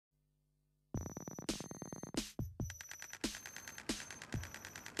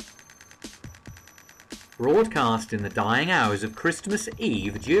Broadcast in the dying hours of Christmas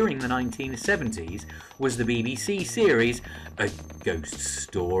Eve during the 1970s was the BBC series A Ghost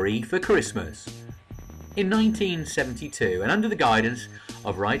Story for Christmas. In 1972, and under the guidance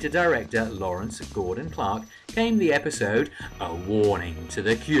of writer-director Lawrence Gordon Clark, came the episode A Warning to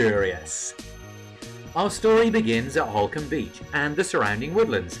the Curious. Our story begins at Holcombe Beach and the surrounding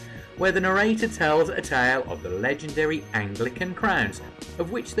woodlands, where the narrator tells a tale of the legendary Anglican crowns,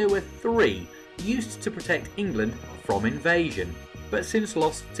 of which there were 3 used to protect England from invasion, but since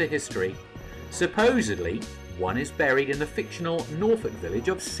lost to history. Supposedly, one is buried in the fictional Norfolk village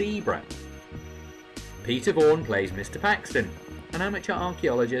of Seabrook. Peter Vaughan plays Mr. Paxton, an amateur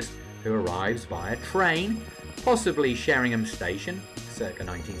archaeologist who arrives via train, possibly Sheringham Station, circa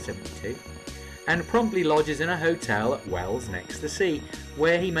 1972, and promptly lodges in a hotel at Wells next the sea,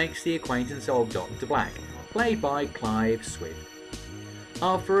 where he makes the acquaintance of Dr. Black, played by Clive Swift.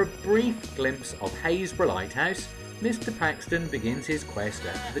 After a brief glimpse of Happisburgh Lighthouse, Mr. Paxton begins his quest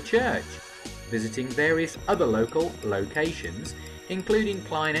at the church, visiting various other local locations, including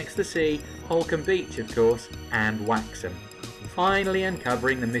Clyde next the sea, Holcombe Beach of course, and Waxham, finally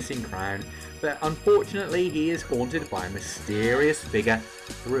uncovering the missing crown, but unfortunately he is haunted by a mysterious figure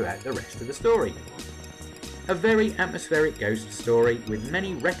throughout the rest of the story. A very atmospheric ghost story with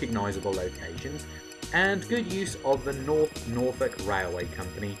many recognisable locations, and good use of the Norfolk Railway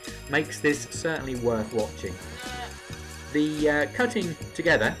Company makes this certainly worth watching. The cutting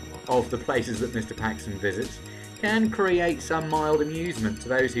together of the places that Mr. Paxton visits can create some mild amusement to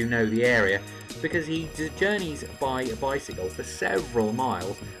those who know the area, because he journeys by bicycle for several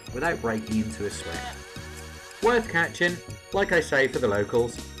miles without breaking into a sweat. Worth catching, like I say, for the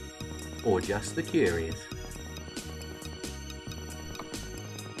locals, or just the curious.